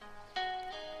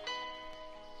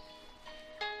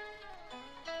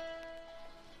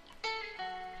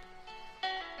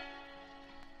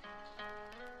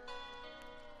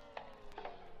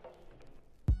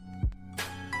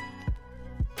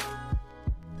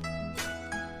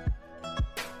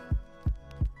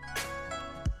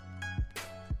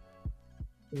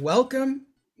Welcome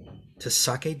to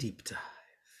Sake Deep Dive.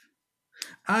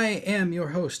 I am your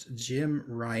host, Jim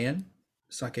Ryan,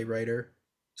 sake writer,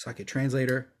 sake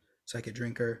translator, sake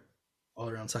drinker, all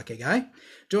around sake guy.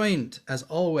 Joined, as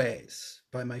always,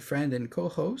 by my friend and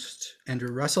co-host,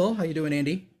 Andrew Russell. How you doing,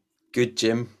 Andy? Good,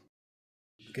 Jim.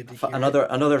 Good to hear it.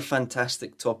 Another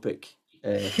fantastic topic.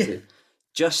 To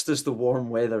just as the warm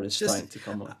weather is Just, starting to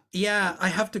come on. yeah, I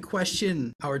have to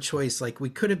question our choice. Like, we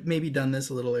could have maybe done this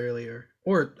a little earlier,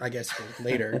 or I guess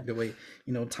later, the way,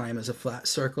 time is a flat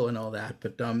circle and all that.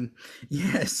 But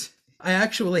yes, I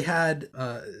actually had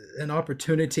an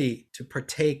opportunity to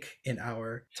partake in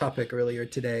our topic earlier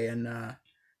today and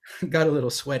got a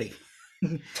little sweaty,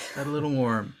 got a little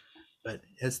warm, but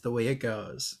it's the way it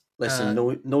goes.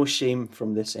 Listen, no shame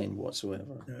from this end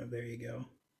whatsoever. There you go.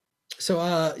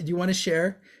 So, do you want to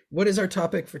share what is our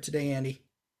topic for today, Andy?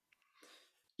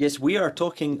 Yes, we are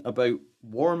talking about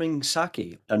warming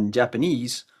sake, in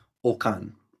Japanese,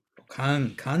 okan.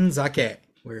 Kanzake.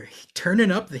 We're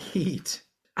turning up the heat.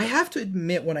 I have to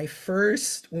admit, when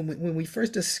we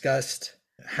first discussed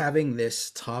having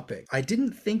this topic, I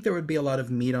didn't think there would be a lot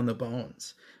of meat on the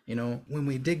bones. When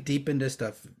we dig deep into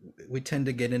stuff, we tend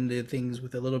to get into things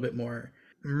with a little bit more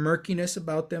murkiness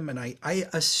about them, and I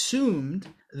assumed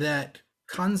that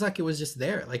Kanzake was just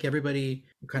there, like everybody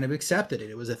kind of accepted it.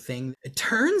 It was a thing. It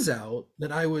turns out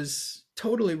that I was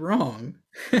totally wrong.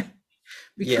 Yeah,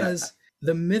 Because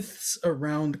the myths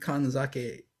around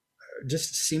Kanzake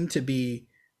just seem to be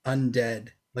undead.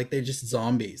 Like they're just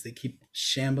zombies. They keep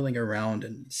shambling around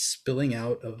and spilling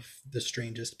out of the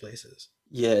strangest places.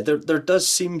 yeah, there does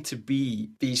seem to be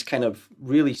these kind of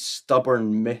really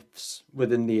stubborn myths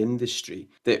within the industry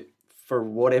that, for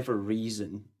whatever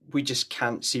reason, we just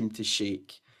can't seem to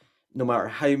shake. No matter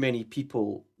how many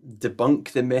people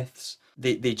debunk the myths,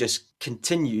 they just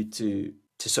continue to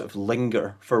sort of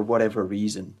linger for whatever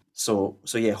reason. So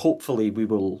yeah, hopefully we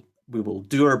will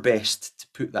do our best to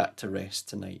put that to rest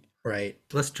tonight. Right.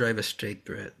 Let's drive a straight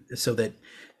through it so that,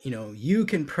 you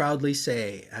can proudly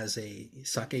say, as a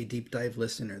sake deep dive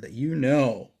listener,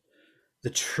 that the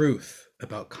truth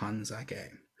about Kanzake.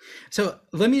 So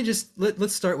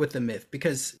let's start with the myth,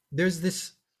 because there's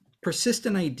this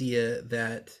persistent idea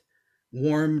that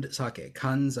warmed sake,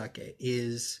 kanzake,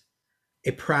 is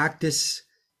a practice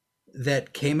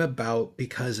that came about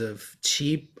because of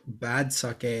cheap bad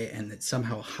sake, and it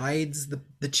somehow hides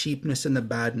the cheapness and the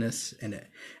badness in it,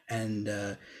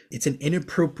 and it's an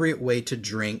inappropriate way to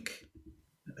drink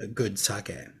a good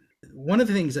sake. One of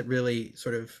the things that really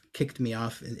sort of kicked me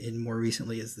off in more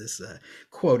recently is this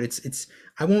quote. It's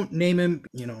I won't name him.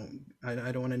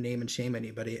 I don't want to name and shame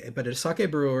anybody, but a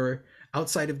sake brewer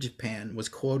outside of Japan was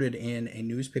quoted in a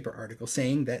newspaper article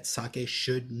saying that sake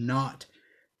should not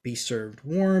be served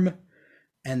warm,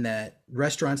 and that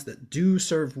restaurants that do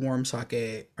serve warm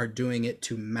sake are doing it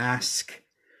to mask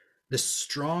the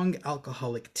strong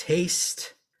alcoholic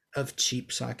taste of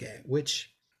cheap sake,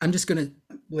 which I'm just going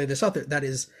to lay this out there. That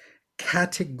is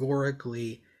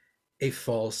categorically a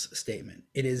false statement.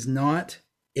 It is not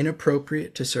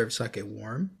inappropriate to serve sake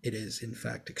warm. It is, in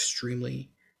fact,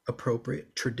 extremely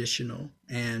appropriate, traditional,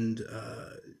 and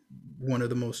one of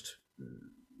the most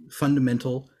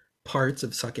fundamental parts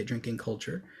of sake drinking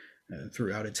culture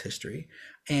throughout its history.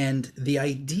 And the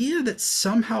idea that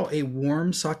somehow a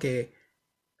warm sake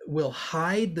will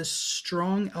hide the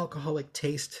strong alcoholic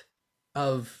taste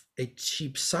of a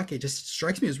cheap sake just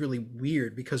strikes me as really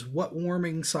weird, because what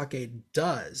warming sake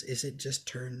does is it just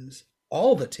turns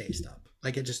all the taste up.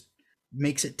 Like it just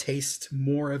makes it taste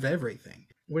more of everything.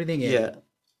 What do you think, Andy?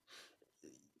 Yeah,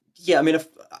 yeah. I mean, if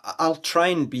I'll try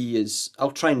and be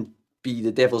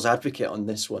the devil's advocate on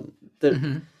this one.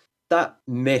 Mm-hmm. That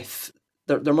myth,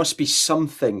 there must be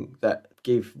something that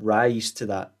gave rise to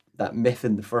that myth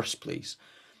in the first place.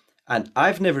 And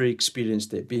I've never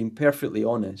experienced it, being perfectly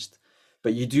honest,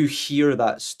 but you do hear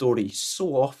that story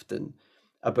so often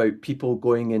about people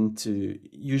going into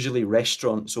usually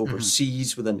restaurants Mm-hmm.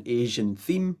 overseas with an Asian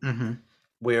theme Mm-hmm.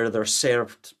 where they're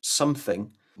served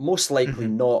something, most likely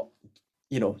Mm-hmm. not,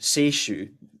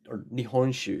 seishu or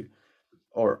nihonshu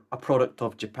or a product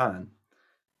of Japan,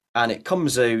 and it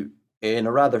comes out in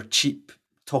a rather cheap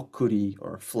tokuri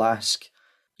or flask,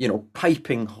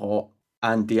 piping hot.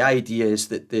 And the idea is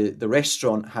that the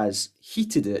restaurant has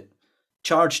heated it,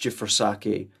 charged you for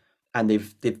sake, and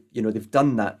they've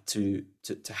done that to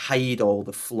hide all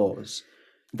the flaws.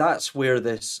 That's where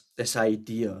this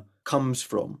idea comes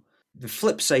from. The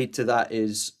flip side to that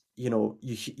is,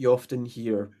 you often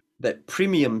hear that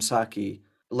premium sake,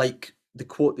 like the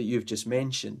quote that you've just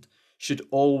mentioned, should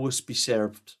always be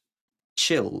served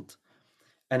chilled.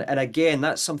 And again,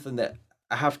 that's something that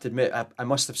I have to admit, I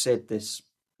must have said this,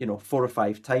 4 or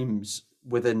 5 times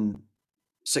within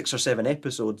 6 or 7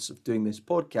 episodes of doing this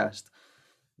podcast,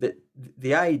 that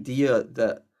the idea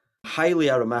that highly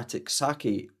aromatic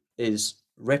sake is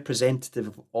representative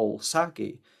of all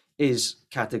sake is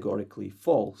categorically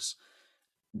false.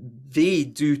 They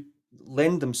do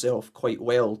lend themselves quite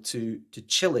well to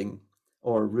chilling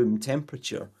or room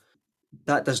temperature.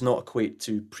 That does not equate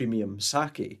to premium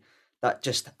sake. That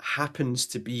just happens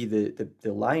to be the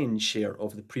lion's share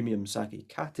of the premium sake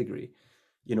category.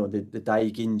 The Dai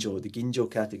Ginjo, the Ginjo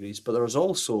categories. But there's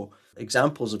also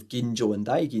examples of Ginjo and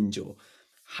Dai Ginjo,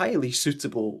 highly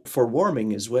suitable for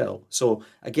warming as well. So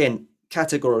again,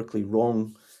 categorically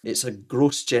wrong. It's a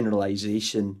gross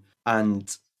generalization.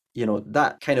 And,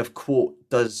 that kind of quote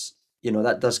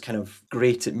that does kind of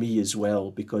grate at me as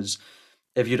well, because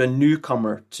if you're a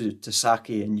newcomer to sake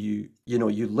and you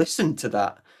listen to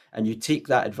that and you take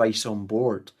that advice on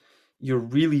board, you're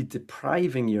really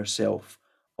depriving yourself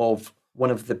of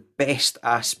one of the best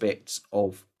aspects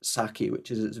of sake, which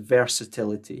is its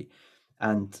versatility.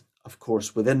 And of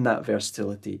course, within that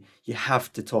versatility, you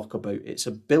have to talk about its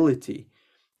ability,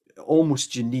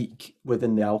 almost unique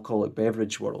within the alcoholic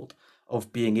beverage world,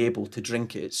 of being able to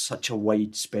drink it at such a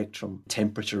wide spectrum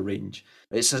temperature range.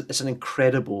 It's an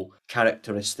incredible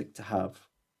characteristic to have.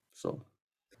 So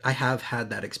I have had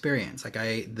that experience.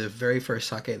 The very first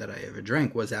sake that I ever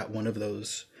drank was at one of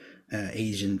those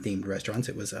Asian themed restaurants.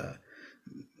 It was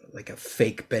like a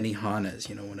fake Benihana's,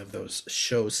 one of those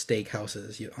show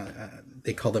steakhouses.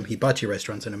 They call them hibachi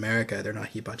restaurants in America. They're not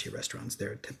hibachi restaurants.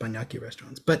 They're teppanyaki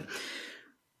restaurants. But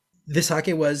the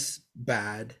sake was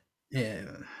bad.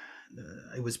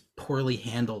 It was poorly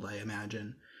handled, I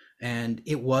imagine, and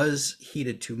it was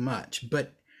heated too much.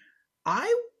 But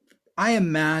I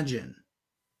imagine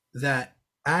that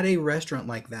at a restaurant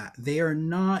like that, they are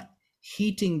not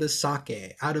heating the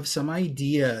sake out of some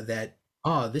idea that,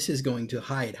 this is going to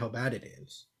hide how bad it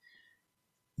is.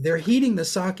 They're heating the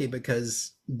sake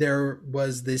because there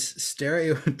was this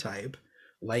stereotype,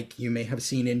 like you may have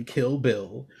seen in Kill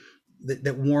Bill,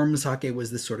 that warm sake was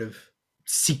this sort of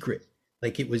secret.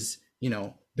 Like it was,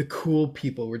 the cool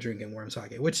people were drinking warm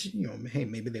sake, which, hey,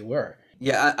 maybe they were.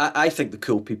 Yeah, I think the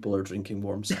cool people are drinking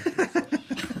warm sake.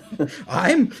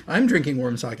 I'm drinking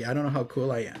warm sake. I don't know how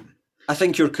cool I am. I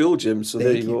think you're cool, Jim. So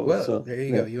there you go. Well, so, there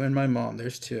you go. You and my mom.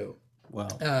 There's two. Wow.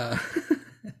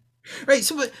 Right.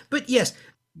 So, but yes,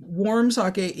 warm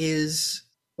sake is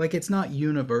like, it's not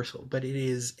universal, but it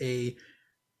is a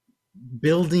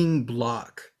building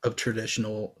block of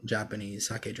traditional Japanese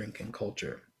sake drinking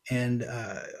culture. And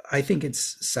I think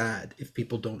it's sad if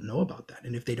people don't know about that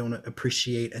and if they don't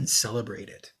appreciate and celebrate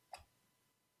it.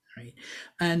 Right.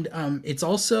 And it's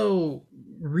also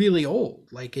really old.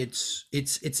 Like it's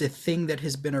a thing that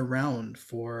has been around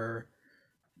for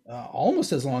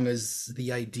almost as long as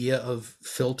the idea of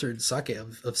filtered sake,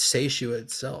 of seishu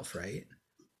itself, right?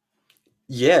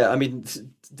 Yeah, I mean,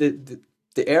 the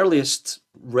earliest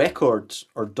record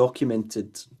or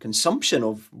documented consumption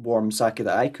of warm sake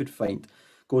that I could find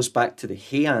goes back to the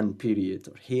Heian period,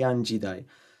 or Heian Jidai.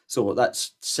 So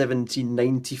that's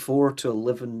 1794 to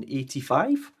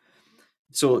 1185.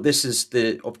 So this is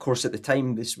of course, at the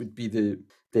time, this would be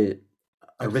the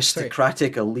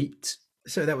aristocratic elite.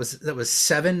 So that was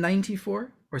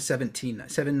 794 or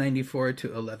 794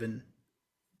 to 11.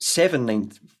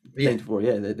 794,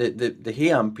 yeah. The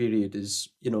Heian period is,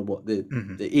 the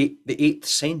 8th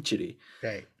century.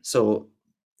 Right. So,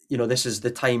 this is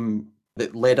the time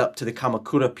that led up to the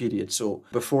Kamakura period. So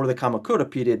before the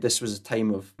Kamakura period, this was a time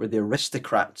where the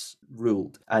aristocrats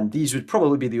ruled. And these would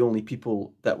probably be the only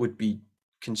people that would be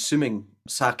consuming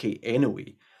sake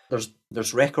anyway.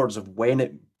 There's records of when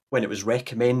it was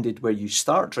recommended where you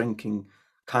start drinking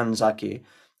kanzake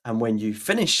and when you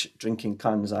finish drinking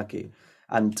kanzake.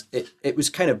 And it was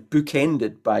kind of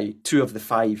bookended by 2 of the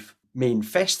 5 main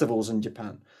festivals in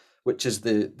Japan, which is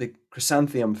the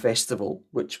Chrysanthemum Festival,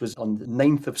 which was on the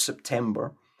 9th of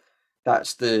September.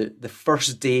 That's the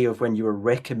first day of when you were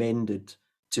recommended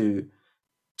to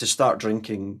start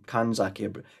drinking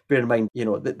kanzake. Bear in mind,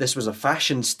 that this was a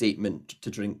fashion statement to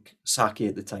drink sake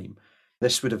at the time.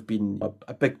 This would have been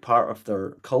a big part of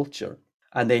their culture.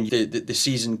 And then the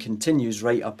season continues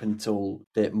right up until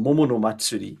the Momono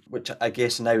Matsuri, which I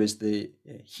guess now is the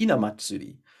Hina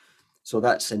Matsuri. So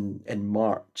that's in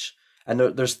March. And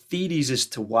there's theories as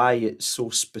to why it's so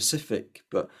specific.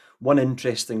 But one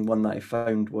interesting one that I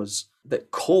found was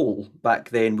that coal back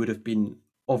then would have been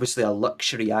obviously a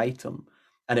luxury item,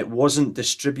 and it wasn't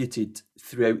distributed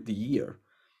throughout the year.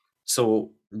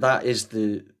 So that is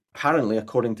the apparently,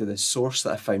 according to this source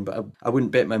that I found, but I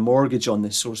wouldn't bet my mortgage on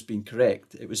this source being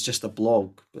correct. It was just a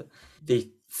blog, but they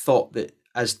thought that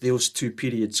as those two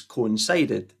periods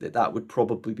coincided, that would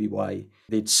probably be why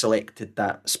they'd selected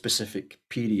that specific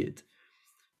period.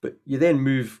 But you then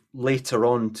move later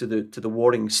on to the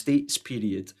Warring States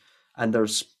period, and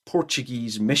there's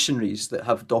Portuguese missionaries that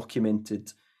have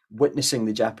documented witnessing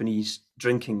the Japanese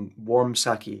drinking warm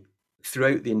sake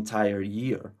throughout the entire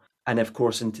year. And of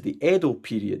course, into the Edo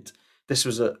period, this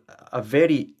was a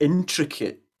very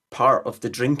intricate part of the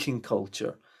drinking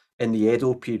culture in the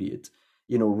Edo period,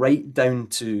 right down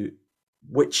to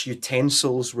which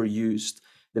utensils were used,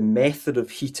 the method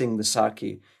of heating the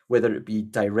sake, whether it be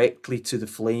directly to the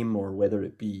flame or whether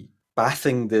it be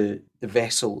bathing the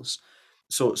vessels.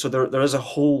 So there is a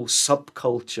whole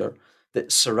subculture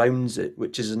that surrounds it,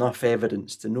 which is enough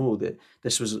evidence to know that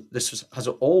has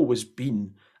always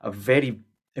been a very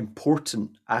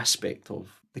important aspect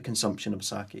of the consumption of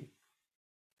sake.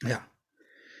 Yeah.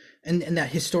 And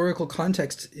that historical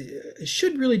context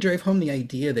should really drive home the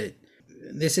idea that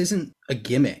this isn't a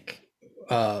gimmick.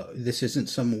 This isn't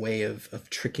some way of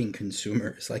tricking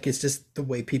consumers. Like, it's just the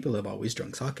way people have always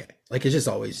drunk sake. Like, it's just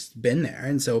always been there.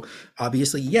 And so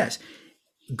obviously, yes,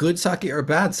 good sake or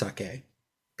bad sake,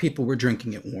 people were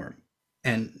drinking it warm,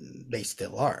 and they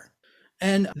still are.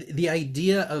 And the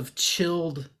idea of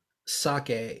chilled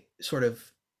sake sort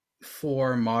of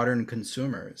for modern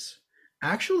consumers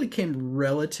actually came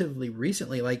relatively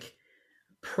recently, like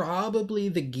probably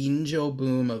the ginjo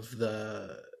boom of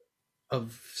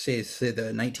say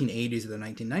the 1980s or the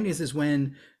 1990s is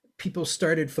when people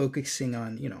started focusing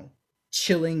on,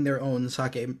 chilling their own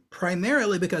sake,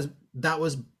 primarily because that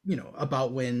was,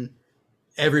 about when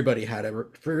everybody had a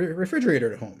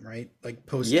refrigerator at home, right? Like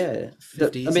post Yeah,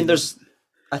 50s. I mean,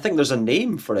 I think there's a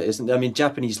name for it, isn't there? I mean,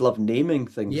 Japanese love naming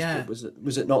things, Yeah, but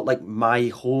was it not like My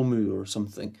Homu or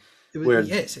something, it was, where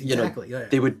yes, exactly. Yeah.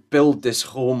 they would build this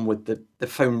home with the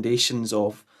foundations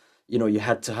of, you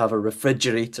had to have a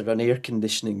refrigerator, an air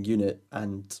conditioning unit,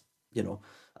 and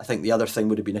I think the other thing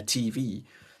would have been a TV.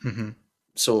 Mm-hmm.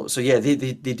 So yeah,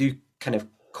 they do kind of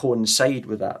coincide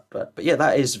with that, but yeah,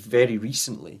 that is very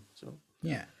recently. So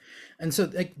Yeah. And so,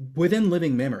 like, within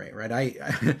living memory, right?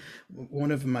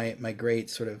 One of my great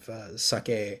sort of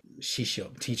sake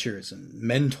shishio teachers and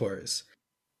mentors,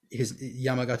 his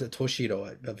Yamagata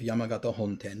Toshiro of Yamagata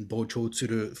Honten,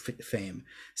 Bochotsuru fame,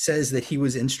 says that he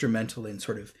was instrumental in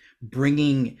sort of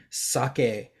bringing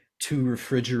sake to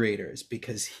refrigerators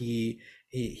because he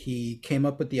came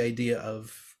up with the idea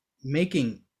of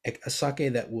making a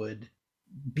sake that would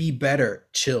be better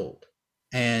chilled.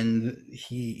 And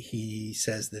he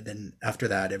says that then after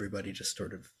that everybody just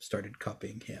sort of started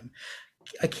copying him.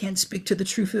 I can't speak to the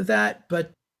truth of that,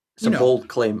 but it's a bold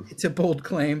claim. it's a bold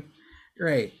claim,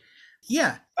 right?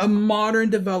 Yeah, a modern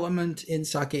development in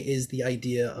sake is the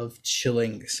idea of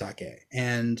chilling sake,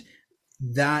 and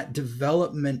that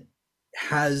development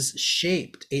has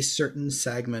shaped a certain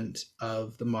segment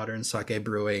of the modern sake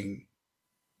brewing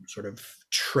sort of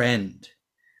trend.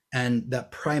 And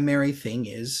that primary thing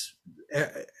is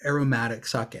aromatic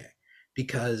sake,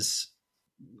 because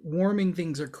warming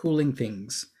things or cooling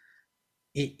things,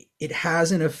 it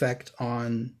has an effect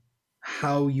on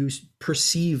how you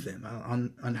perceive them,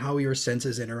 on how your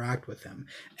senses interact with them.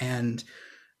 And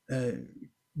uh,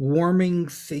 warming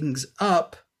things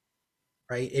up,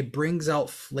 right, it brings out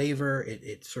flavor,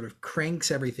 it sort of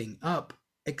cranks everything up,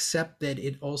 except that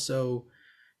it also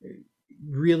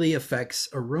really affects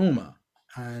aroma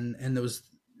and those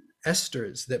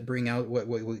esters that bring out what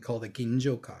we call the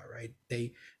ginjoka, right?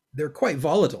 They're quite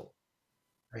volatile,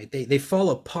 right? They fall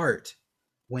apart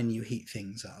when you heat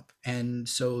things up. And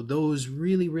so those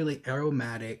really, really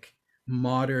aromatic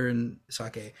modern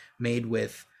sake made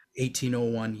with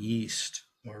 1801 yeast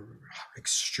or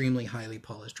extremely highly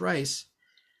polished rice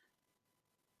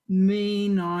may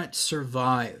not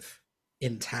survive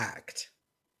intact.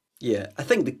 Yeah, I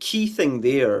think the key thing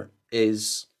there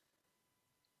is,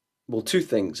 well, two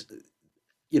things.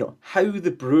 How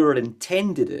the brewer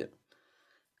intended it,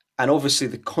 and obviously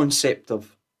the concept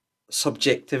of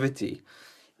subjectivity.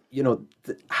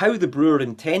 How the brewer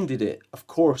intended it, of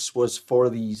course, was for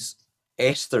these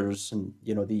esters and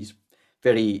these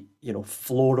very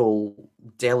floral,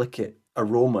 delicate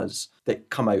aromas that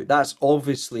come out. That's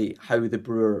obviously how the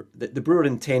brewer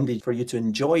intended for you to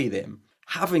enjoy them.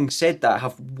 Having said that, I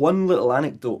have one little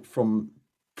anecdote from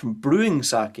brewing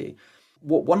sake.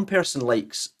 What one person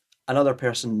likes, another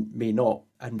person may not,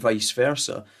 and vice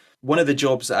versa. One of the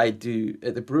jobs that I do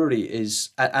at the brewery is,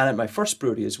 and at my first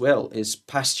brewery as well, is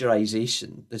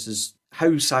pasteurization. This is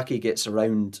how sake gets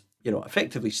around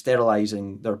effectively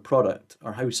sterilizing their product,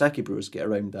 or how sake brewers get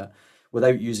around that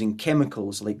without using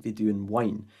chemicals like they do in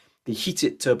wine. They heat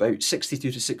it to about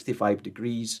 62 to 65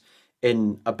 degrees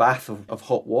in a bath of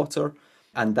hot water,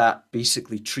 and that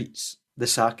basically treats the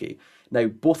sake. Now,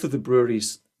 both of the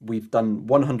breweries we've done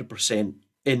 100%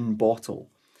 in bottle,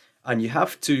 and you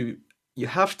have to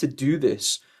do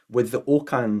this with the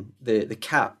okan, the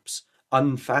caps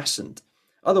unfastened.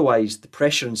 Otherwise, the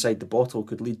pressure inside the bottle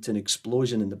could lead to an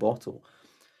explosion in the bottle.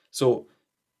 So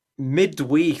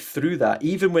midway through that,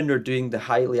 even when we're doing the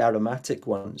highly aromatic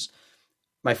ones,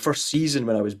 my first season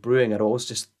when I was brewing, I'd always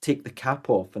just take the cap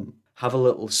off and have a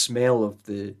little smell of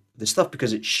the stuff,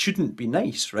 because it shouldn't be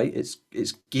nice, right? It's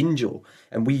ginjo,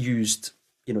 and we used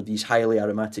these highly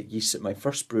aromatic yeasts at my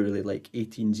first brewery, like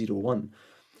 1801.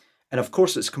 And of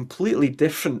course, it's completely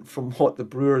different from what the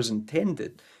brewers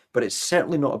intended, but it's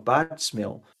certainly not a bad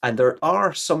smell. And there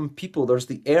are some people, there's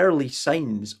the early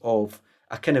signs of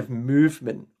a kind of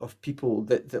movement of people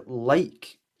that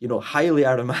like, highly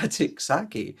aromatic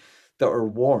sake that are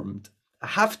warmed. I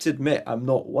have to admit, I'm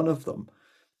not one of them.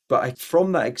 But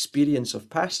from that experience of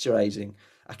pasteurizing,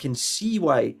 I can see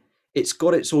why it's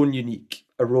got its own unique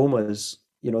aromas,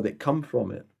 that come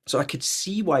from it. So I could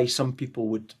see why some people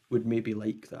would maybe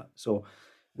like that. So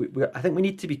I think we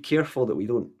need to be careful that we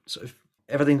don't sort of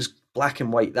everything's black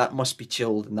and white. That must be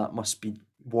chilled and that must be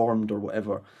warmed or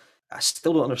whatever. I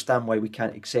still don't understand why we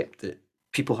can't accept that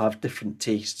people have different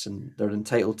tastes and they're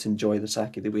entitled to enjoy the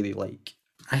sake the way they like.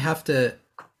 I have to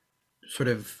sort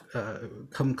of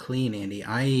come clean, Andy.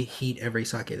 I heat every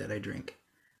sake that I drink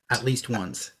at least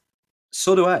once.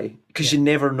 So do I, because Yeah, you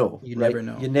never know, you right? never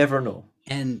know. You never know.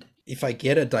 And if I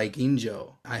get a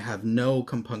daiginjo, I have no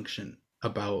compunction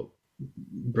about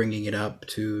bringing it up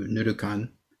to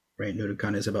Nurukan, right?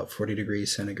 Nurukan is about 40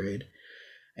 degrees centigrade.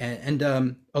 And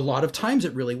a lot of times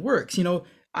it really works.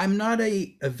 I'm not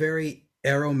a very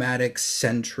aromatic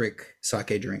centric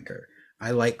sake drinker.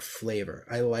 I like flavor.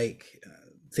 I like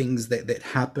things that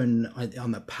happen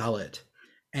on the palate.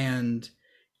 And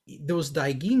those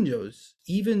daiginjos,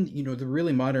 even the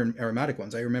really modern aromatic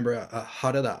ones. I remember a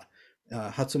Harada,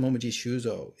 Hatsumomoji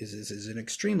Shuzo is an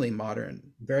extremely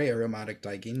modern, very aromatic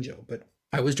daiginjo. But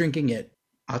I was drinking it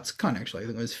Atsukan, actually. I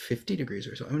think it was 50 degrees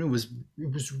or so. I mean, it was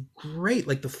great.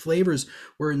 Like the flavors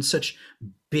were in such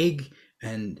big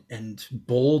and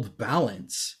bold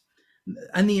balance,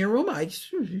 and the aroma,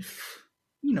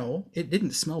 it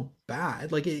didn't smell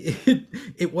bad. Like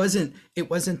it wasn't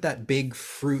that big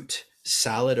fruit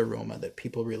salad aroma that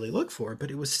people really look for,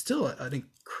 but it was still an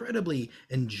incredibly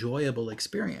enjoyable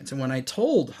experience. And when I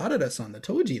told Harada-san, the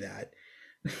Toji, that,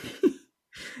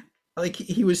 like,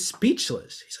 he was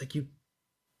speechless. He's like, you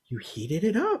heated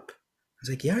it up. I was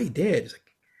like, yeah, he did. He's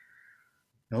like,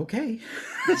 okay.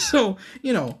 So,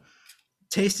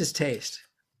 taste is taste,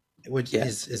 which Yeah,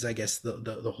 is I guess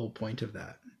the whole point of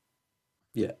that.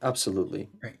 yeah, absolutely.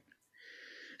 Right.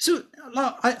 So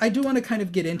I do want to kind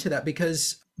of get into that,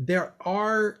 because there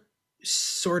are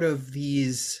sort of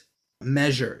these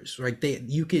measures, right?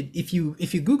 You could, if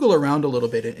you Google around a little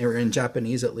bit, or in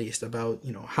Japanese at least, about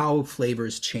how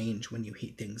flavors change when you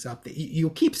heat things up,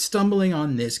 you'll keep stumbling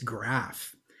on this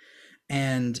graph.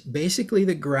 And basically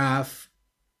the graph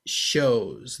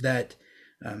shows that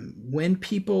when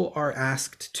people are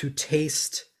asked to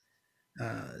taste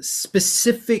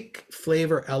specific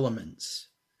flavor elements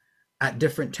at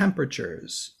different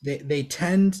temperatures, they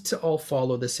tend to all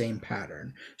follow the same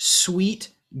pattern. Sweet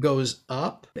goes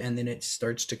up and then it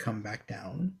starts to come back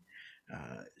down.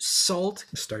 Salt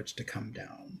starts to come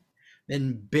down.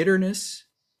 Then bitterness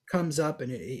comes up,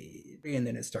 and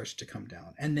then it starts to come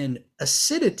down. And then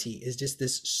acidity is just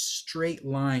this straight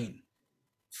line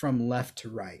from left to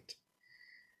right.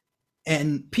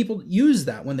 And people use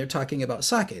that when they're talking about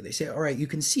sake. They say, all right, you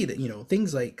can see that,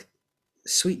 things like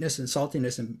sweetness and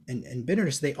saltiness and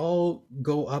bitterness, they all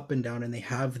go up and down, and they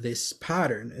have this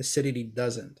pattern. Acidity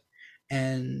doesn't.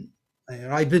 And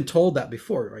I've been told that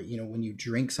before, right? When you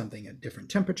drink something at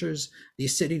different temperatures,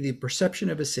 the perception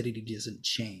of acidity doesn't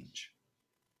change.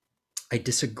 I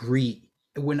disagree.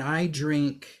 When I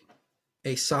drink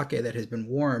a sake that has been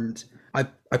warmed, I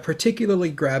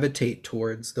particularly gravitate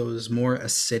towards those more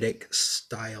acidic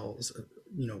styles,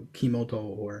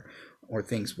 kimoto, or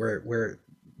things where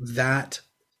that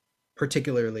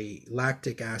particularly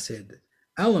lactic acid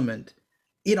element,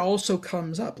 it also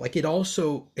comes up, like it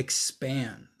also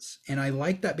expands. And I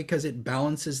like that because it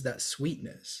balances that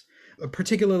sweetness.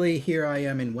 Particularly here I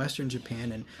am in Western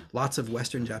Japan, and lots of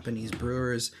Western Japanese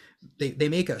brewers, they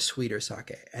make a sweeter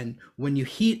sake. And when you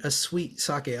heat a sweet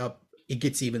sake up, it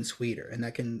gets even sweeter. And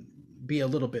that can be a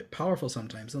little bit powerful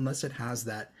sometimes, unless it has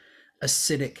that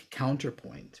acidic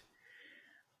counterpoint.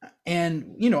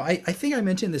 And, you know, I think I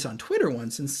mentioned this on Twitter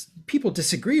once, and people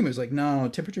disagree. It was like, no,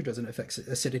 temperature doesn't affect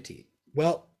acidity.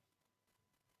 Well,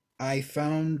 I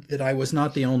found that I was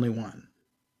not the only one,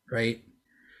 right?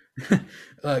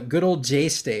 Good old J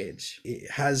Stage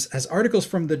has articles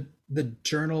from the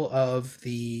Journal of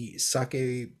the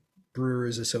Sake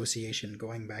Brewers Association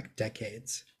going back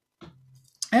decades,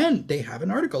 and they have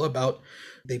an article about,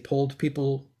 they polled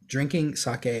people drinking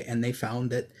sake, and they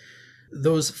found that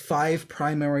those 5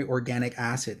 primary organic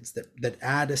acids that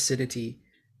add acidity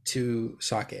to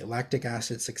sake, lactic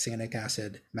acid, succinic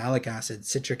acid, malic acid,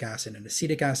 citric acid, and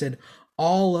acetic acid,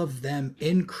 all of them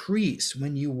increase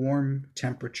when you warm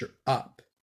temperature up.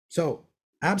 So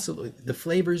absolutely, the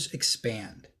flavors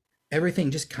expand.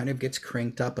 Everything just kind of gets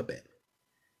cranked up a bit.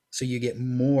 So you get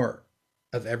more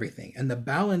of everything, and the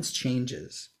balance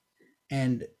changes.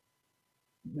 And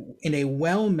in a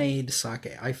well-made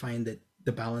sake, I find that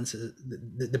the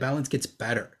balance gets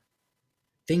better.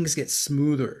 Things get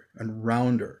smoother and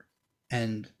rounder,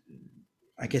 and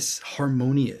I guess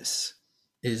harmonious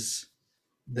is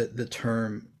the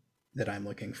term that I'm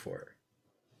looking for.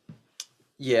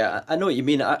 Yeah, I know what you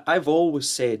mean. I've always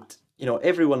said,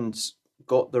 everyone's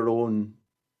got their own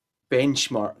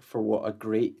benchmark for what a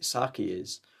great sake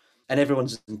is, and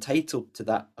everyone's entitled to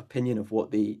that opinion of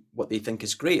what they think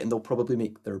is great, and they'll probably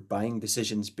make their buying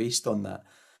decisions based on that.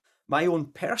 My own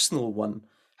personal one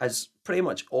has pretty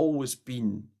much always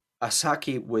been a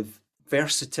sake with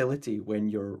versatility when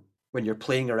you're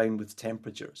playing around with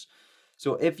temperatures.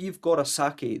 So if you've got a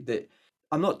sake that,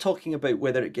 I'm not talking about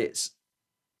whether it gets,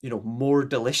 more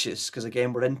delicious, because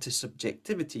again we're into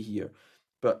subjectivity here,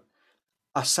 but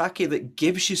a sake that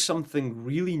gives you something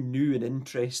really new and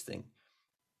interesting,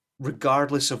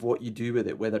 regardless of what you do with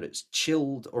it, whether it's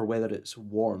chilled or whether it's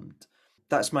warmed.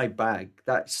 That's my bag.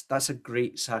 That's a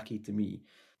great sake to me.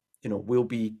 We'll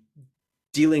be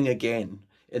dealing again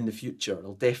in the future.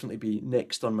 It'll definitely be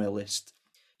next on my list.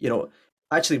 You know,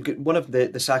 Actually, one of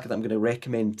the sake that I'm going to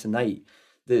recommend tonight,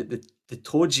 the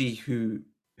Toji who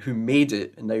made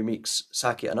it and now makes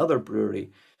sake at another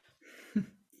brewery,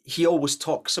 he always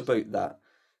talks about that.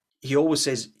 He always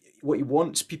says what he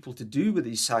wants people to do with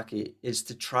his sake is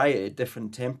to try it at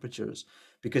different temperatures,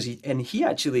 because he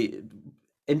actually,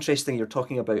 interesting, you're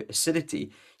talking about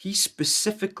acidity. He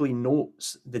specifically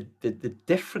notes the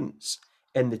difference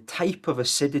in the type of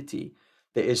acidity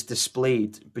that is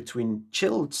displayed between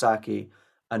chilled sake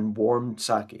and warmed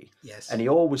sake. Yes. And he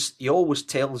always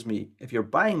tells me, if you're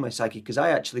buying my sake, because I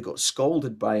actually got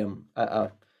scolded by him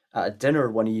at a dinner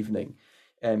one evening,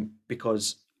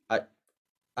 because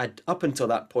I'd up until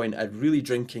that point I'd really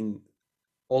drinking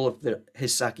all of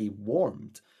his sake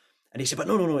warmed. And he said, but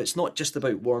no, no, no, it's not just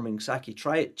about warming sake.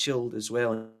 Try it chilled as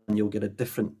well, and you'll get a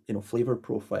different, flavor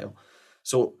profile.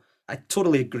 So I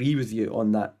totally agree with you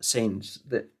on that sense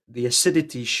that the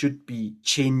acidity should be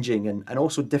changing, and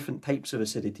also different types of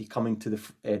acidity coming to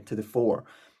the fore,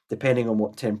 depending on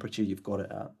what temperature you've got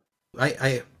it at.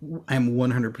 I am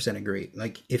 100% agree.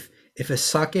 Like if a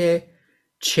sake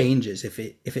changes, if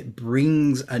it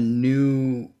brings a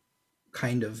new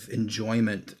kind of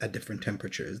enjoyment at different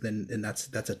temperatures, then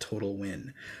that's a total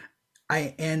win.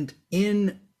 I and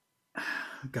in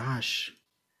gosh,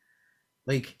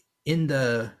 like in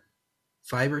the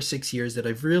 5 or 6 years that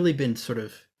I've really been sort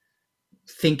of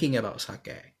thinking about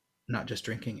sake, not just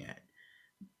drinking it,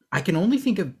 I can only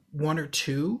think of one or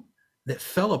two that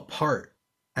fell apart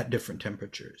at different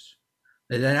temperatures.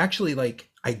 That actually, like,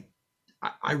 I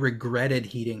regretted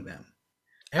heating them.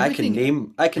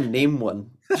 Everything. I can name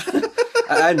one.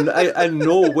 I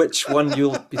know which one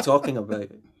you'll be talking about.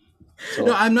 No,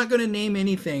 So I'm not going to name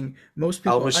anything. Most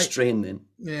I'll people. restrain then.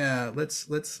 Yeah.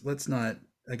 Let's not,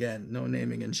 again, no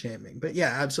naming and shaming. But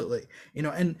yeah, absolutely.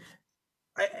 And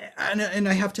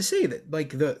I have to say that,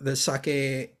 like, the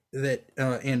sake that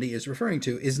Andy is referring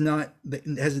to is not that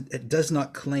it does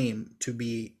not claim to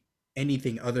be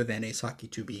anything other than a sake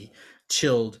to be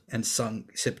chilled and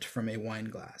sipped from a wine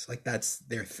glass. Like, that's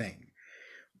their thing.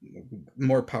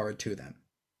 More power to them.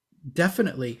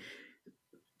 Definitely,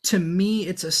 to me,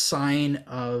 it's a sign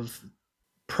of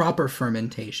proper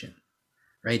fermentation,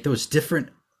 right? Those different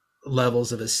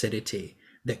levels of acidity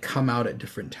that come out at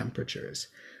different temperatures.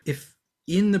 If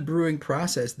in the brewing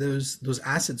process those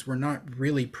acids were not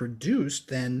really produced,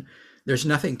 then there's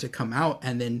nothing to come out,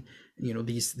 and then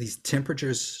these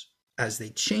temperatures, as they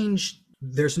change,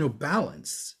 there's no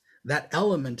balance. That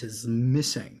element is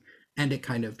missing, and it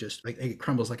kind of just, like, it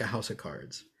crumbles like a house of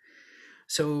cards.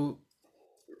 So,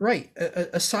 right,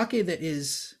 a sake that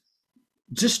is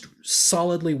just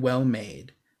solidly well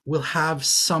made, will have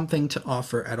something to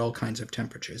offer at all kinds of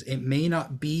temperatures. It may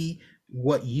not be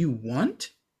what you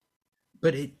want,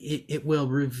 but it will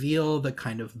reveal the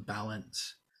kind of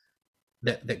balance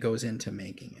that goes into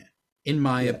making it, in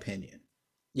my Yeah. opinion.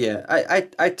 Yeah,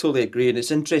 I totally agree. And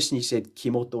it's interesting you said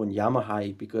Kimoto and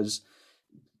Yamahai because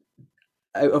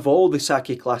out of all the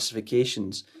sake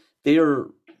classifications, they're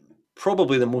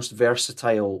probably the most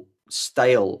versatile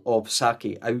style of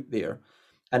sake out there.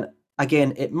 And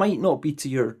again, it might not be to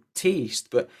your taste,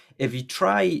 but if you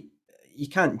try, you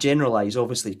can't generalize,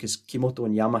 obviously, because Kimoto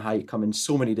and Yamahai come in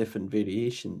so many different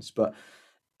variations. But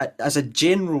as a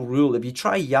general rule, if you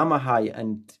try Yamahai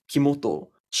and Kimoto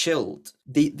chilled,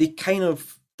 they kind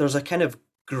of, there's a kind of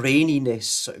graininess,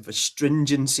 sort of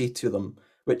astringency to them,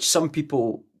 which some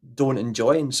people don't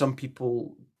enjoy, and some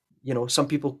people, some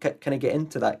people kind of get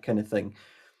into that kind of thing.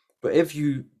 But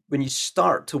when you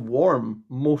start to warm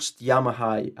most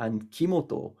Yamahai and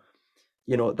Kimoto,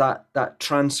 that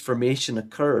transformation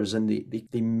occurs, and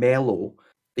they mellow,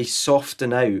 they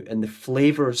soften out, and the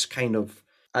flavors kind of,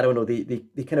 I don't know, they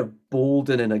kind of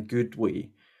bolden in a good way.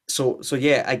 So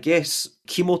yeah, I guess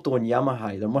Kimoto and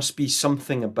Yamahai, there must be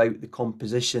something about the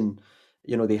composition.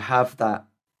 They have that,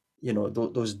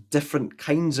 those different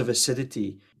kinds of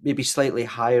acidity, maybe slightly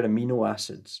higher amino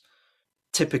acids,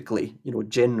 typically,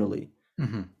 generally,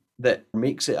 Mm-hmm. that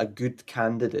makes it a good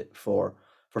candidate for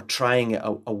trying it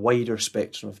a wider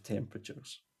spectrum of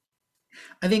temperatures.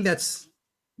 I think that's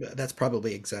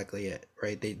probably exactly it,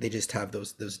 right? They just have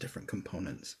those different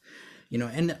components,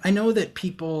 and I know that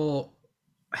people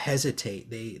hesitate.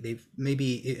 They've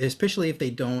maybe, especially if they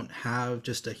don't have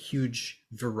just a huge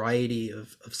variety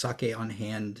of sake on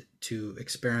hand to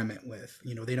experiment with.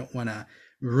 They don't want to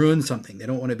ruin something. They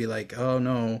don't want to be like, oh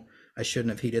no, I shouldn't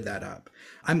have heated that up.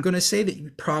 I'm going to say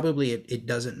that probably it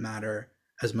doesn't matter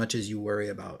as much as you worry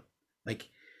about. Like,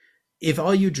 if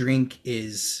all you drink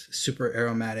is super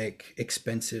aromatic,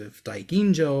 expensive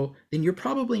daiginjo, then you're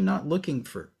probably not looking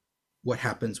for what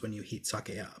happens when you heat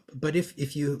sake up. But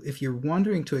if you're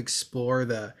wondering to explore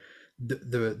the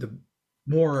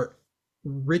more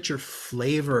richer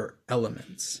flavor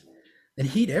elements, then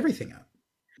heat everything up.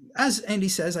 As Andy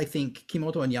says, I think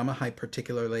Kimoto and Yamahai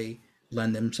particularly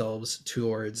lend themselves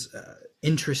towards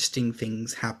interesting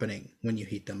things happening when you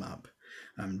heat them up.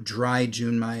 Dry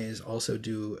junmais also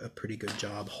do a pretty good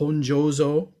job.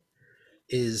 Honjozo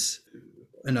is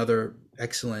another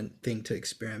excellent thing to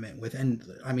experiment with. And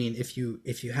I mean, if you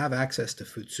have access to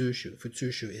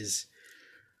futsushu is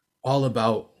all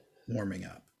about warming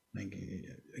up. Like,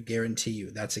 I guarantee you,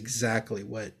 that's exactly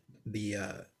what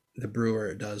the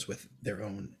brewer does with their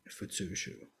own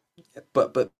futsushu.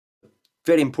 But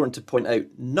very important to point out,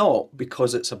 not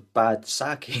because it's a bad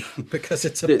sake. Because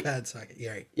it's a The- bad sake.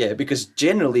 Yeah, right. yeah, because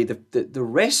generally the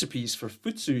recipes for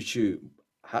futsushu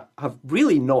have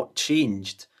really not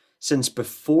changed since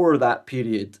before that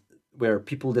period where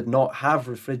people did not have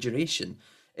refrigeration.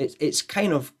 It's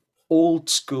kind of old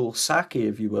school sake,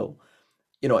 if you will.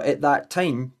 At that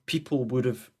time, people would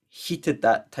have heated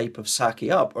that type of sake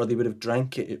up, or they would have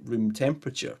drank it at room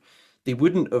temperature. They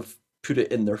wouldn't have put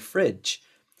it in their fridge.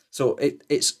 So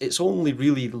it's only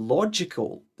really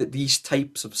logical that these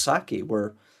types of sake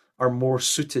are more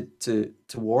suited to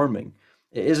warming.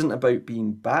 It isn't about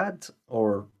being bad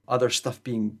or other stuff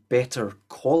being better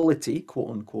quality,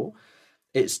 quote unquote.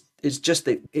 It's just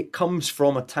that it comes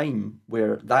from a time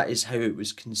where that is how it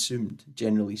was consumed,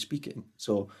 generally speaking.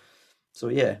 So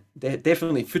yeah,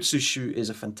 definitely Futsushu is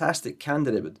a fantastic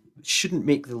candidate, but shouldn't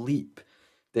make the leap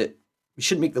that we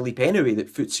shouldn't make the leap anyway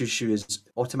that Futsushu is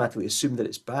automatically assumed that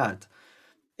it's bad.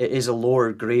 It is a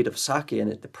lower grade of sake, and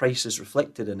the price is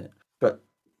reflected in it. But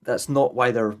that's not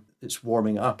why it's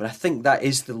warming up. And I think that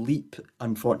is the leap,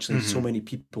 unfortunately, so Mm-hmm. many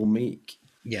people make.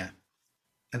 Yeah,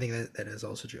 I think that is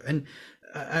also true, and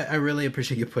I really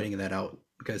appreciate you putting that out,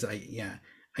 because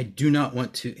I do not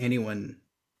want anyone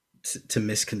to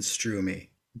misconstrue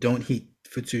me. Don't heat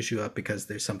futsushu up because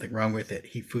there's something wrong with it.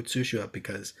 Heat futsushu up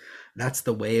because that's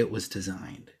the way it was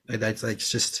designed. That's like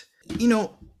just,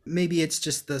 maybe it's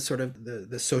just the sort of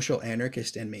the social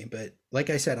anarchist in me, but like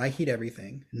I said, I heat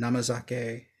everything.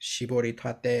 Namazake, shibori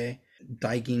tate,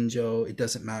 daiginjo, it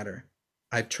doesn't matter.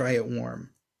 I try it warm.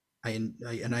 And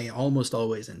I almost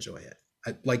always enjoy it.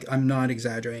 I'm not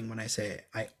exaggerating when I say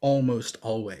I almost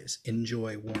always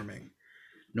enjoy warming,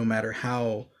 no matter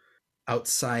how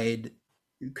outside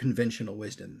conventional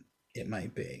wisdom it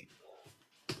might be,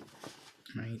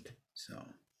 right? So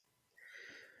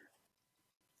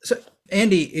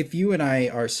Andy, if you and I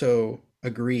are so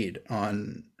agreed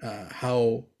on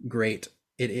how great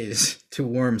it is to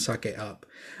warm sake up,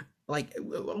 like,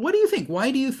 what do you think?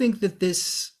 Why do you think that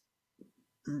this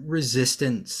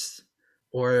resistance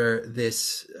or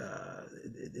this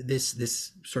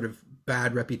sort of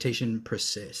bad reputation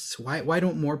persists? Why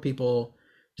don't more people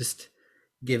just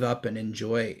give up and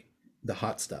enjoy the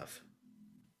hot stuff?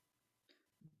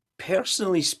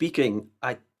 Personally speaking,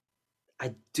 I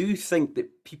do think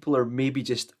that people are maybe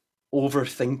just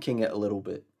overthinking it a little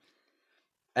bit.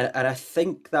 And I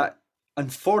think that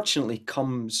unfortunately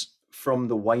comes from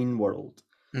the wine world.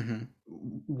 Mm-hmm.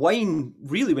 Wine,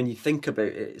 really, when you think about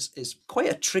it, is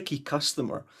quite a tricky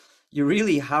customer. You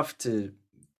really have to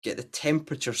get the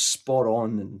temperature spot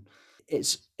on, and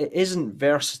it isn't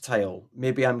versatile.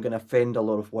 Maybe I'm going to offend a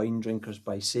lot of wine drinkers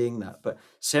by saying that, but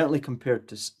certainly compared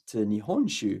to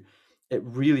Nihonshu, it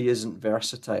really isn't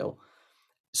versatile.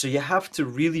 So you have to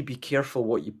really be careful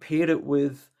what you pair it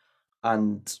with,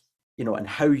 and and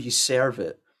how you serve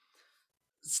it.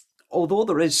 Although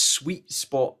there is sweet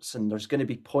spots and there's going to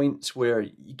be points where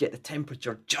you get the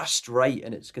temperature just right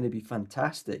and it's going to be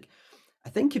fantastic, I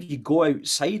think if you go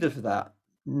outside of that,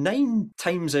 9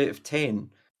 times out of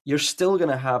 10, you're still going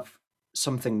to have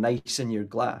something nice in your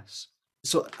glass.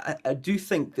 So I do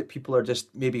think that people are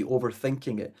just maybe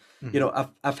overthinking it.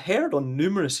 Mm-hmm. I've heard on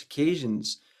numerous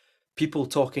occasions people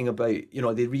talking about,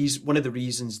 one of the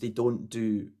reasons they don't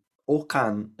do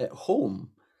okan at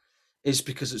home is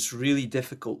because it's really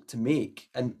difficult to make.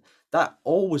 And that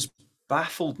always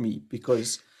baffled me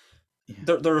because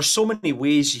Yeah. there are so many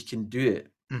ways you can do it.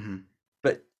 Mm-hmm.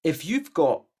 But if you've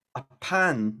got a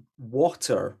pan,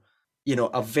 water,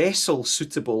 a vessel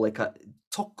suitable, like a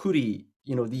tokuri,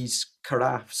 these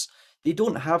carafes, they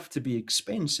don't have to be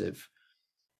expensive.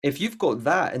 If you've got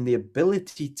that and the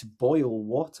ability to boil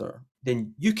water,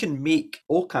 then you can make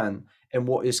okan in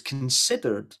what is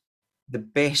considered the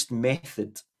best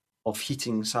method of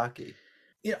heating sake.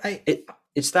 Yeah,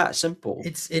 It's that simple.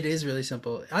 it is really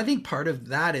simple. I think part of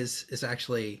that is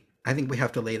actually, I think we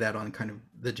have to lay that on kind of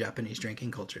the Japanese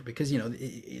drinking culture, because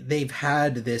they've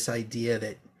had this idea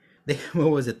that they what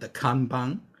was it, the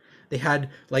kanban? They had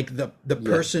like the Yeah.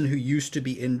 person who used to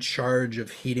be in charge of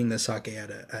heating the sake at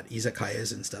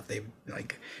izakayas and stuff. They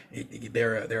like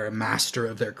they're a master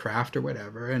of their craft or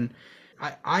whatever. And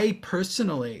I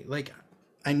personally, like,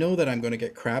 I know that I'm going to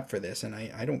get crap for this, and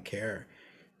I don't care.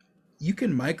 You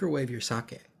can microwave your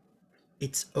sake.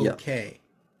 It's Yeah. okay.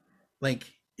 Like,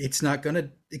 it's not going to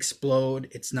explode.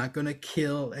 It's not going to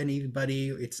kill anybody.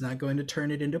 It's not going to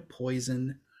turn it into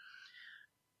poison.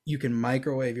 You can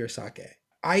microwave your sake.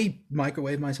 I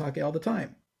microwave my sake all the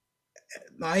time.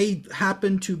 I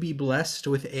happen to be blessed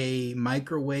with a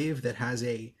microwave that has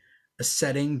a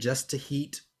setting just to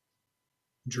heat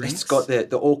It's got drinks.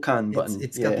 the okan It's button.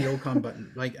 it's got the Yeah. Ocon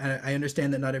button. Like, I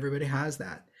understand that not everybody has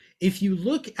that. If you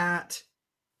look at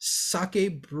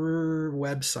sake brewer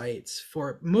websites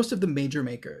for most of the major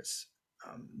makers,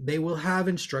 they will have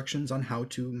instructions on how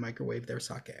to microwave their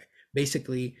sake.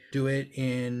 Basically, do it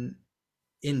in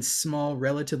small,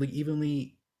 relatively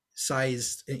evenly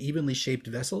sized, evenly shaped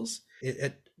vessels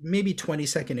at maybe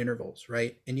 20-second intervals,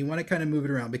 right? And you want to kind of move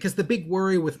it around, because the big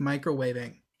worry with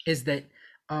microwaving is that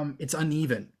it's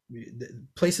uneven.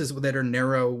 Places that are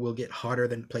narrow will get hotter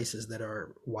than places that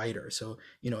are wider. So,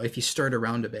 if you stir it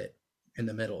around a bit in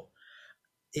the middle,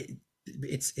 it,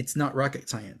 it's not rocket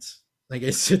science. Like,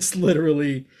 it's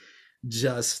literally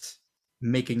just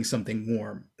making something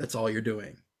warm. That's all you're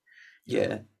doing. You know.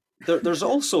 Yeah. There's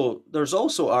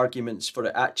also arguments for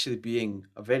it actually being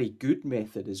a very good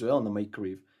method as well in the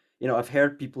microwave. I've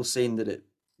heard people saying that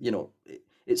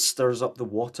it stirs up the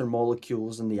water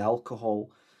molecules and the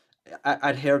alcohol.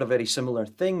 I'd heard a very similar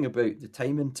thing about the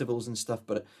time intervals and stuff,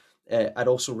 but I'd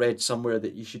also read somewhere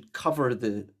that you should cover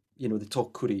the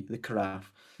tokuri, the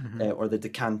carafe, Mhm. or the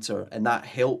decanter, and that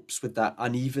helps with that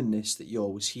unevenness that you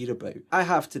always hear about. I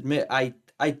have to admit, I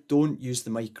don't use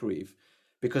the microwave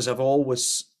because I've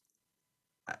always,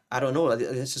 I don't know,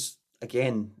 this is,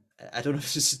 again, I don't know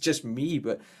if this is just me,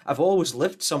 but I've always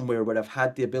lived somewhere where I've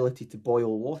had the ability to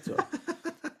boil water.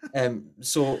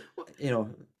 So, Well, you know,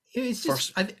 it's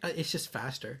just first, it's just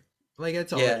faster. Like,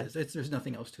 that's all it yeah, is. There's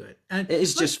nothing else to it. And it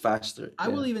is like, just faster. I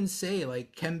Yeah. will even say,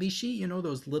 like, Kenbishi,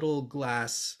 those little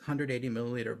glass 180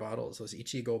 milliliter bottles, those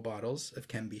Ichigo bottles of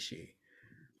Kenbishi,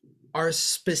 are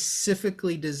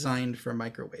specifically designed for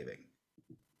microwaving.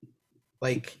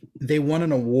 Like, they won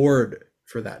an award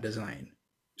for that design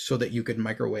so that you could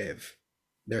microwave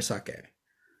their sake.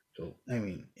 So, I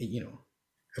mean,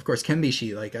 of course,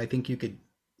 Kenbishi, like, I think you could,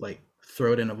 like,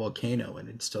 throw it in a volcano and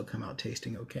it'd still come out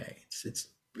tasting okay.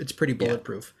 It's pretty Yeah.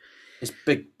 bulletproof. It's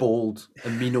big, bold,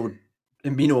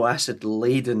 amino acid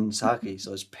laden sake,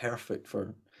 so it's perfect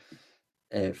for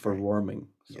Right. warming.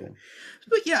 Yeah. So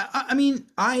But yeah, I mean,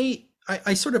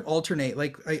 I sort of alternate.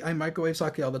 Like I microwave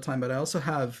sake all the time, but I also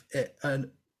have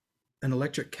an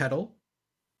electric kettle,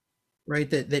 right?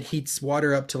 That heats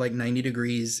water up to like 90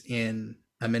 degrees in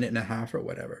a minute and a half or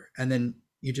whatever, and then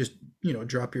you just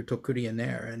drop your tokuri in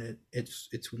there, and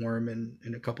it's warm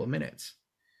in a couple of minutes.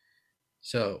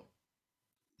 So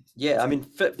Yeah, I mean,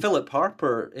 Philip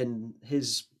Harper in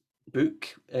his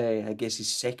book, I guess his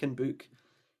second book,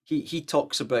 he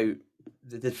talks about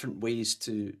the different ways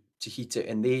to heat it,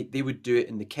 and they would do it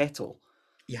in the kettle.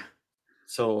 yeah.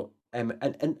 So,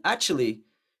 and actually,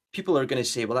 people are going to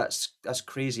say, well, that's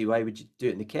crazy. Why would you do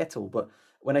it in the kettle? But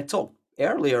when I talked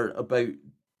earlier about,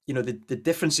 the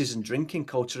differences in drinking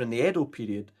culture in the Edo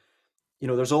period,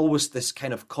 there's always this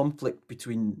kind of conflict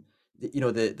between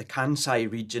the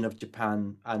Kansai region of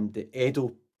Japan and the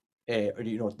Edo,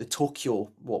 or the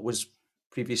Tokyo, what was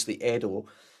previously Edo,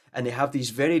 and they have these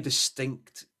very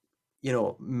distinct,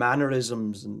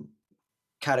 mannerisms and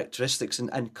characteristics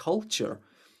and culture.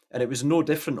 And it was no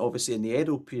different, obviously, in the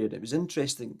Edo period. It was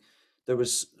interesting. There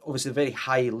was obviously a very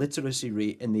high literacy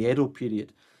rate in the Edo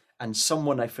period, and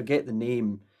someone, I forget the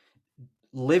name,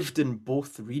 lived in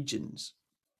both regions.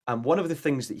 And one of the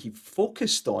things that he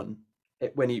focused on,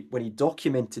 when he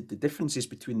documented the differences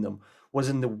between them, was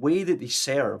in the way that they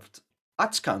served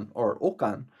atsukan or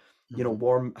okan, Hmm.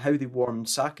 warm how they warmed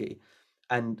sake.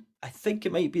 And I think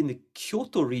it might be in the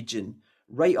Kyoto region,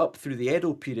 right up through the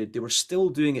Edo period, they were still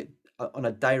doing it on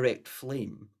a direct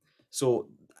flame. So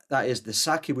that is, the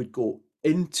sake would go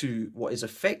into what is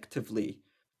effectively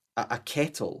a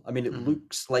kettle. I mean, it Hmm.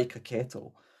 looks like a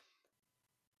kettle,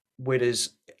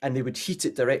 whereas, and they would heat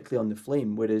it directly on the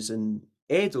flame, whereas in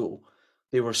Edo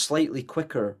they were slightly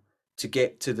quicker to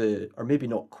get to the, or maybe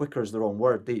not quicker is the wrong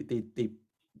word, they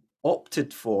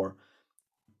opted for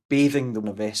bathing them in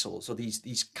a vessel. So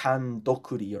these kan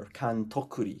dokuri or kan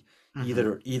tokuri, Hmm.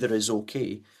 either is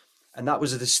okay, and that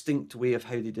was a distinct way of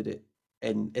how they did it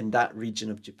in that region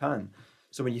of Japan.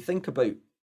 So when you think about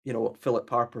what Philip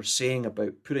Harper's saying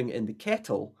about putting it in the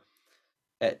kettle,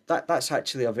 that's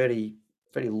actually a very,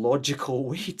 very logical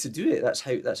way to do it. That's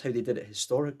how they did it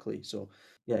historically. So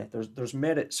yeah, there's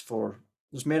merits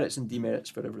and demerits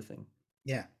for everything.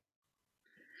 Yeah.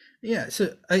 Yeah.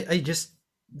 So I just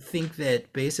think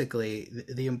that basically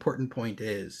the important point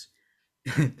is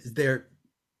there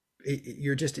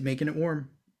you're just making it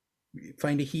warm.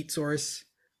 Find a heat source,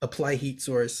 apply heat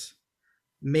source.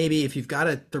 Maybe if you've got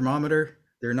a thermometer,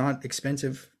 they're not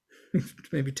expensive.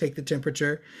 Maybe take the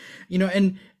temperature,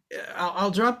 and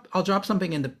I'll drop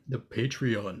something in the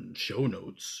Patreon show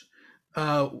notes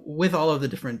with all of the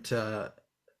different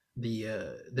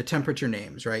the temperature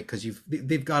names, right? Because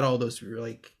they've got all those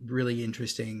like really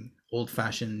interesting old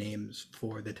fashioned names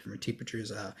for the different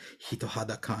temperatures,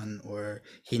 hitohada kan or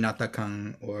hinata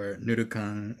kan or nuru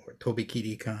kan or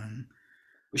tobikiri kan.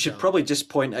 We should So probably just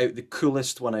point out the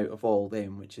coolest one out of all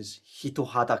them, which is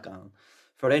hitohadakan.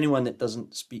 For anyone that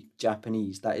doesn't speak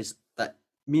Japanese, that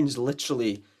means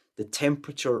literally the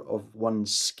temperature of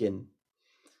one's skin.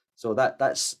 So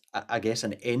that's, I guess,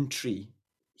 an entry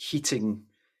heating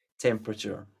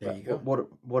temperature. there But you go.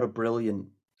 what a brilliant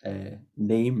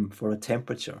name for a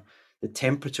temperature. The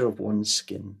temperature of one's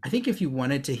skin. I think if you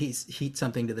wanted to heat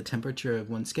something to the temperature of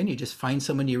one's skin, you just find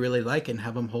someone you really like and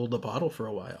have them hold the bottle for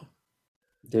a while.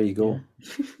 There you Yeah. go.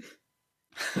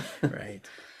 Right.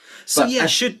 So But I yeah.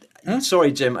 should, Huh?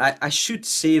 sorry, Jim, I should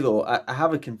say though, I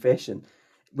have a confession.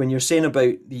 When you're saying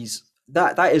about these,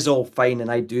 that is all fine,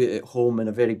 and I do it at home in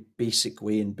a very basic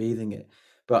way in bathing it.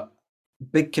 But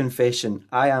big confession,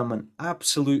 I am an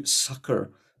absolute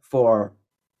sucker for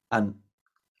an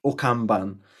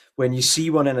okanban. When you see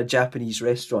one in a Japanese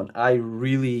restaurant, I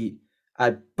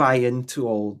buy into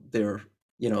all their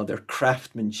Oh,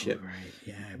 craftsmanship. right.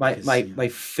 Yeah, My because my my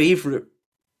favorite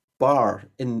bar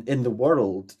in the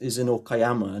world is in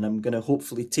Okayama, and I'm going to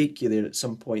hopefully take you there at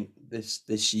some point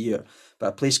this year. But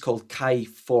a place called Kai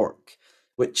Fork,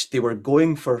 which they were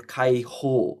going for Kai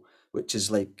Ho, which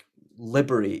is like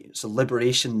liberate, it's a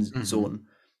liberation Mhm. zone,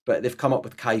 but they've come up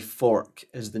with Kai Fork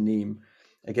as the name.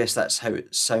 I guess that's how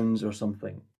it sounds or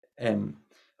something, um,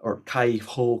 or Kai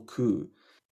Ho Ku.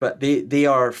 But they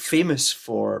are famous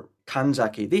for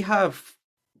kanzake. They have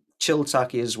chilled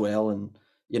sake as well, and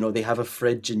they have a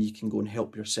fridge and you can go and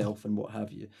help yourself and what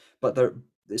have you. But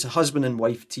it's a husband and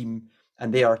wife team,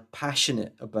 and they are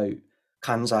passionate about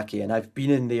kanzake. And I've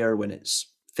been in there when it's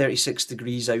 36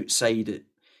 degrees outside at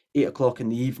 8 o'clock in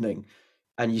the evening,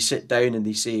 and you sit down and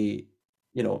they say,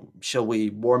 shall we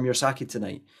warm your sake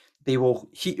tonight? They will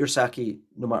heat your sake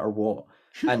no matter what.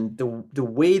 And the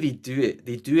way they do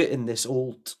it in this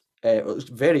old, it's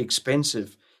very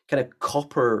expensive kind of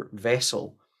copper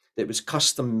vessel, that was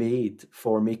custom made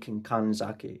for making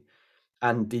Kanzake,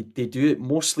 and they do it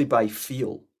mostly by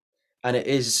feel, and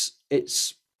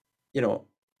it's you know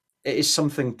it is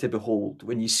something to behold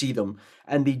when you see them,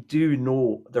 and they do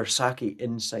know their sake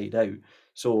inside out.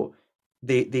 So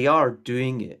they are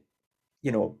doing it,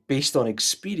 based on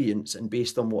experience and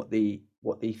based on what they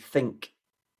think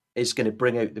is going to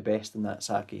bring out the best in that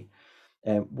sake.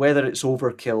 Whether it's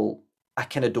overkill, I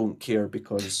kind of don't care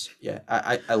because yeah,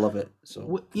 I love it.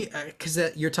 So Yeah, because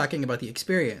you're talking about the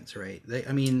experience, right?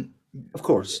 I mean, of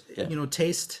course, yeah,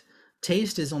 taste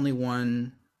is only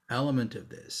one element of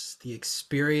this. The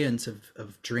experience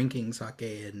of drinking sake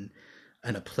in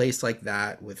a place like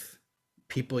that with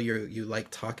people you like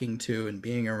talking to and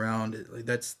being around,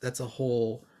 that's a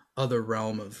whole other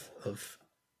realm of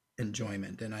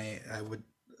enjoyment, and I would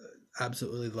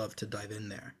absolutely love to dive in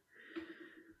there.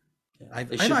 yeah.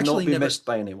 I've It I've should not actually be never missed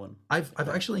by anyone. I've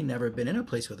Yeah. actually never been in a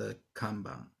place with a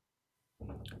kanban.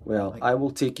 Well, Like, I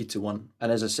will take you to one,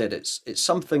 and as I said, it's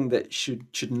something that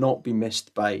should not be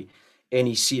missed by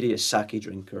any serious sake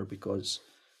drinker because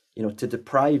to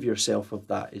deprive yourself of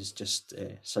that is just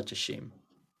such a shame.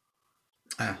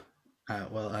 ah,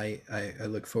 well, I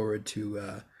look forward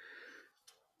to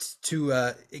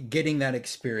getting that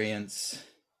experience.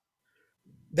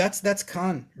 That's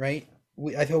con, right?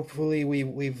 I hopefully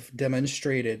we've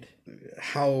demonstrated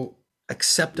how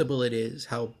acceptable it is,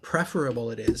 how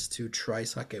preferable it is to try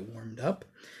sake warmed up.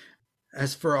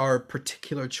 As for our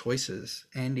particular choices,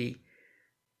 Andy,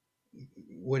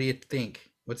 what do you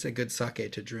think? What's a good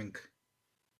sake to drink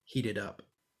heated up?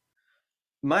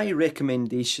 My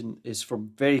recommendation is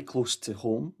from very close to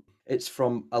home. It's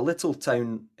from a little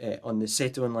town on the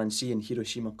Seto Inland Sea in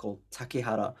Hiroshima called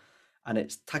Takehara, and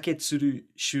it's Taketsuru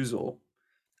Shuzo,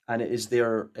 and it is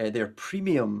their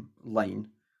premium line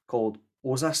called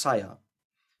Ozasaya,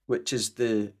 which is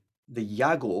the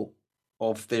Yago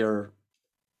of their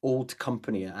old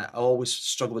company. I always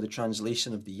struggle with the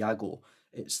translation of the Yago.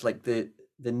 It's like the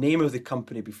name of the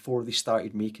company before they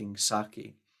started making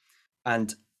sake,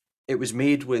 and it was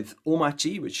made with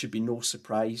omachi, which should be no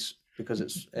surprise because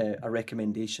it's a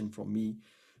recommendation from me.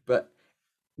 But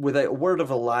without a word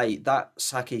of a lie, that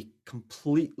sake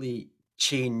completely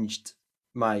changed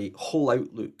my whole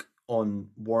outlook on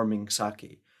warming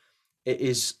sake. It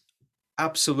is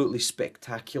absolutely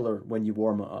spectacular when you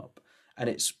warm it up, and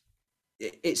it's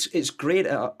great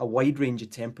at a wide range of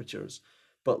temperatures,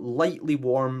 but lightly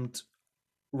warmed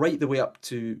right the way up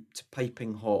to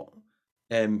piping hot.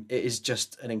 It is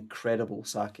just an incredible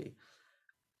sake.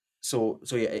 So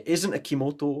yeah, it isn't a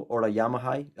Kimoto or a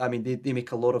Yamahai. I mean, they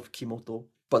make a lot of Kimoto,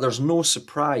 but there's no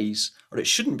surprise, or it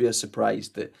shouldn't be a surprise,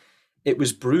 that it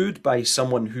was brewed by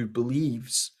someone who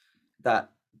believes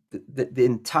that the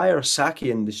entire sake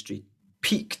industry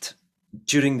peaked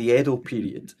during the Edo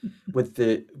period with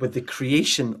the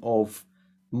creation of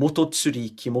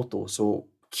mototsuri kimoto. So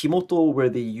kimoto, where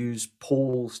they use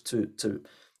poles to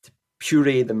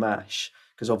puree the mash,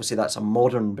 because obviously that's a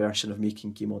modern version of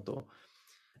making kimoto,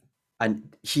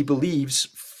 and he believes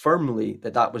firmly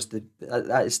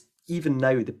that is even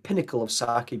now the pinnacle of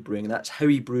sake brewing. That's how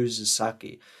he brews his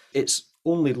sake. It's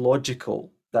only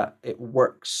logical that it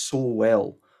works so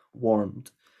well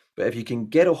warmed. But if you can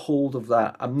get a hold of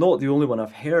that, I'm not the only one.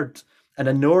 I've heard an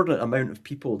inordinate amount of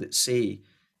people that say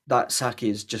that sake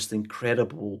is just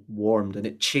incredible warmed, and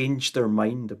it changed their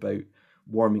mind about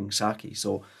warming sake.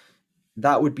 So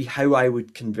that would be how I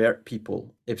would convert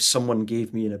people if someone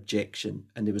gave me an objection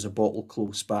and there was a bottle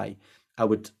close by. I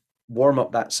would warm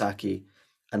up that sake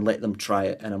and let them try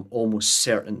it, and I'm almost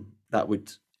certain that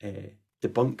would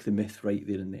debunk the myth right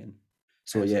there and then.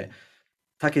 So yeah,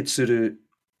 Absolutely. Taketsuru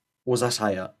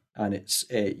Ozasaya, and it's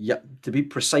to be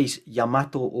precise,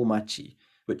 Yamato Omachi,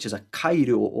 which is a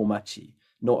Kairo Omachi,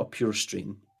 not a pure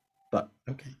strain, but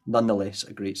Okay. nonetheless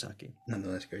a great sake.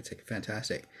 Nonetheless, great sake.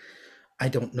 Fantastic. I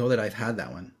don't know that I've had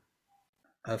that one.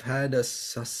 I've had a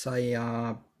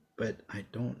sasaya, but I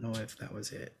don't know if that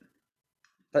was it.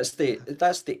 That's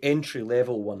the entry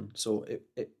level one. So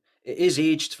it is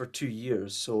aged for 2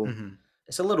 years. So Mm-hmm.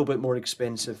 it's a little bit more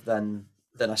expensive than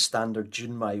a standard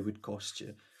Junmai would cost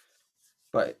you,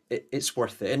 but it's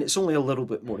worth it, and it's only a little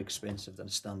bit more expensive than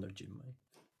a standard Junmai.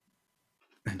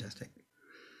 Fantastic.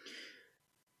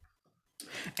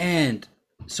 And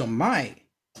so my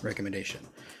recommendation,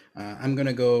 I'm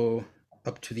gonna go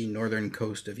up to the northern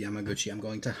coast of Yamaguchi. I'm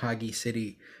going to Hagi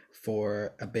City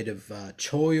for a bit of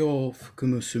Choyo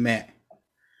Fukumusume.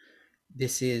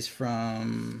 This is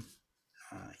from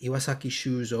Iwasaki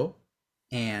Shuzo,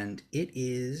 and it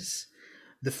is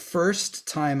the first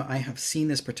time I have seen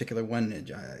this particular one.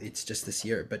 It's just this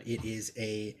year, but it is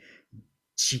a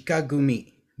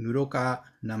Chikagumi Muroka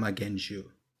Namagenju,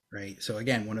 right? So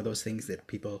again, one of those things that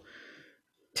people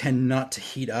tend not to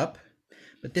heat up.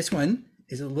 But this one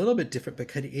is a little bit different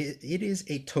because it is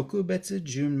a Tokubetsu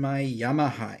Junmai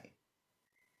Yamahai.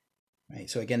 Right.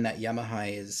 So again, that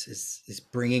Yamahai is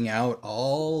bringing out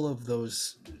all of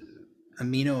those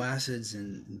amino acids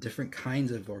and different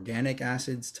kinds of organic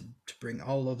acids to bring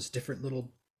all those different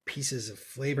little pieces of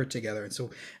flavor together. And so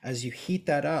as you heat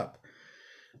that up,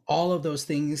 all of those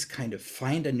things kind of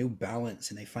find a new balance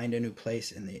and they find a new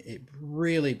place, and it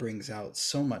really brings out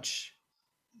so much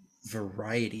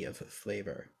variety of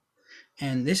flavor.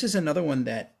 And this is another one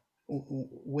that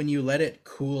when you let it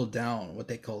cool down, what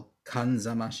they call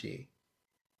kanzamashi,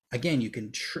 again, you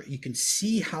can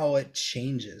see how it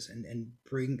changes and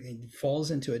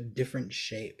falls into a different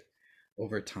shape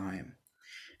over time.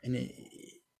 And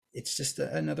it's just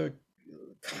another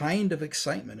kind of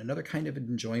excitement, another kind of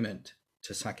enjoyment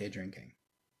to sake drinking.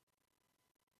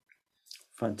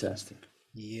 Fantastic.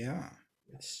 Yeah,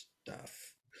 good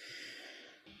stuff.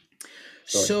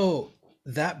 Sorry. So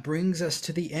that brings us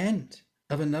to the end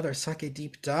of another sake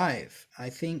deep dive. I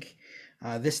think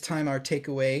this time our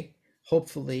takeaway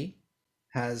hopefully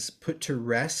has put to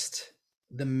rest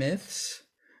the myths.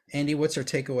 Andy, what's our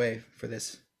takeaway for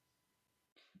this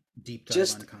deep dive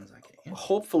on kanzake? Yeah.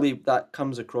 Hopefully that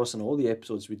comes across in all the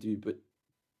episodes we do, but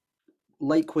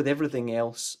like with everything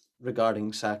else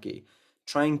regarding sake,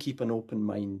 try and keep an open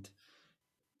mind.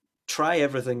 Try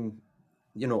everything,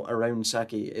 around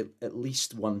sake at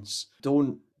least once.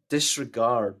 Don't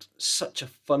disregard such a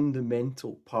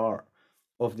fundamental part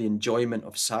of the enjoyment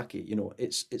of sake.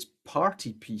 It's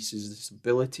party pieces, this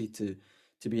ability to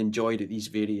be enjoyed at these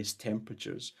various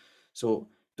temperatures. So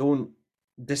don't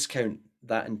discount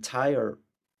that entire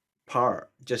part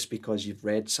just because you've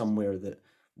read somewhere that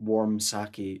warm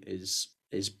sake is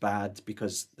bad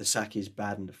because the sake is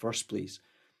bad in the first place.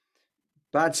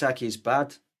 Bad sake is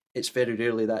bad. It's very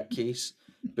rarely that case,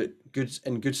 but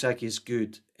good sake is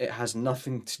good. It has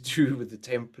nothing to do with the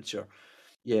temperature.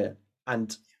 Yeah,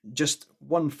 and just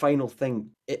one final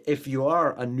thing. If you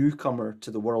are a newcomer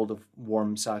to the world of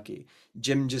warm sake,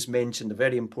 Jim just mentioned a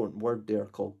very important word there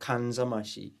called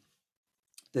kanzamashi.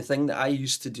 The thing that I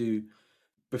used to do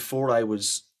before I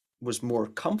was more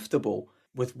comfortable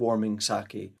with warming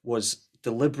sake was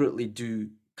deliberately do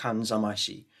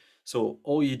kanzamashi. So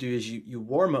all you do is you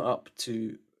warm it up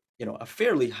to a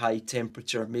fairly high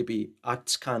temperature, maybe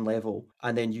Atsukan level,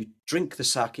 and then you drink the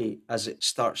sake as it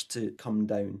starts to come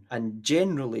down. And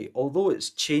generally, although it's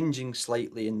changing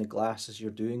slightly in the glass as you're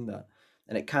doing that,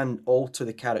 and it can alter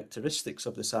the characteristics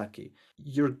of the sake,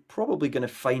 you're probably going to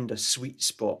find a sweet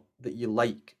spot that you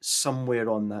like somewhere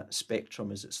on that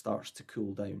spectrum as it starts to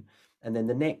cool down. And then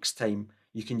the next time,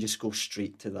 you can just go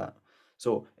straight to that.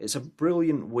 So it's a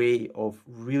brilliant way of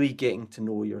really getting to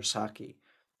know your sake,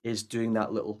 is doing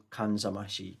that little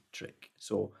kanzamashi trick.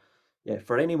 So yeah,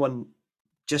 for anyone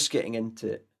just getting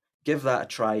into it, give that a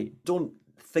try. Don't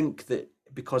think that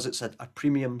because it's a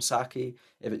premium sake,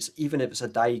 even if it's a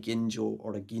daiginjo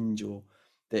or a ginjo,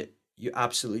 that you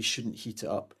absolutely shouldn't heat it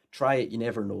up. Try it, you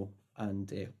never know,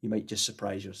 and you might just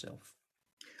surprise yourself.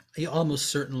 You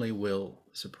almost certainly will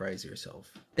surprise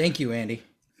yourself. Thank you, Andy.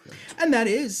 And that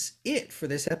is it for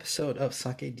this episode of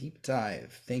Sake Deep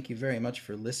Dive. Thank you very much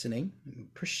for listening.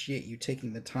 Appreciate you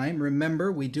taking the time.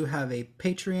 Remember, we do have a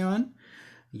Patreon.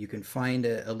 You can find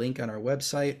a link on our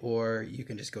website, or you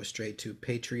can just go straight to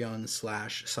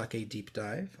Patreon/Sake Deep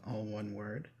Dive, all one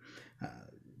word.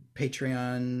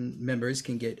 Patreon members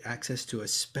can get access to a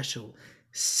special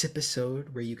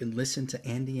sip-isode where you can listen to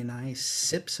Andy and I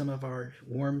sip some of our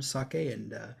warm sake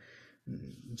and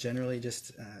generally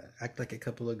just act like a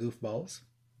couple of goofballs.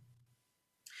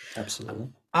 Absolutely.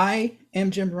 I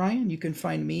am Jim Ryan. You can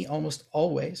find me almost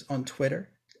always on Twitter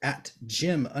at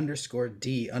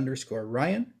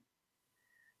Jim_D_Ryan.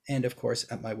 And of course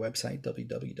at my website,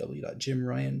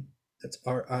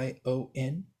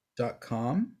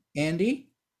 www.jimryan.com. Andy?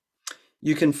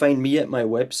 You can find me at my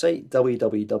website,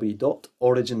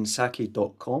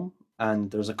 www.originsake.com.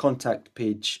 And there's a contact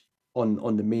page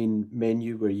on the main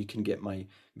menu where you can get my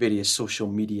various social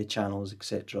media channels,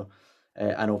 etc.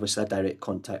 And obviously a direct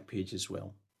contact page as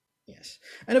well. Yes.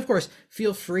 And of course,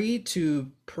 feel free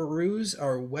to peruse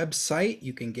our website.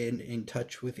 You can get in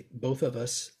touch with both of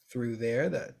us through there.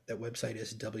 That website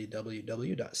is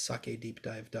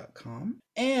www.sakedeepdive.com.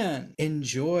 And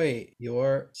enjoy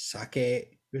your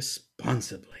sake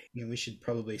responsibly. We should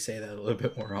probably say that a little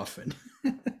bit more often.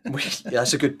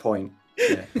 That's a good point.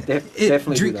 Yeah,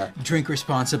 definitely do that. Drink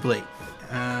responsibly.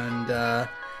 And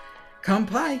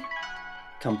kanpai.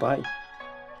 Kanpai.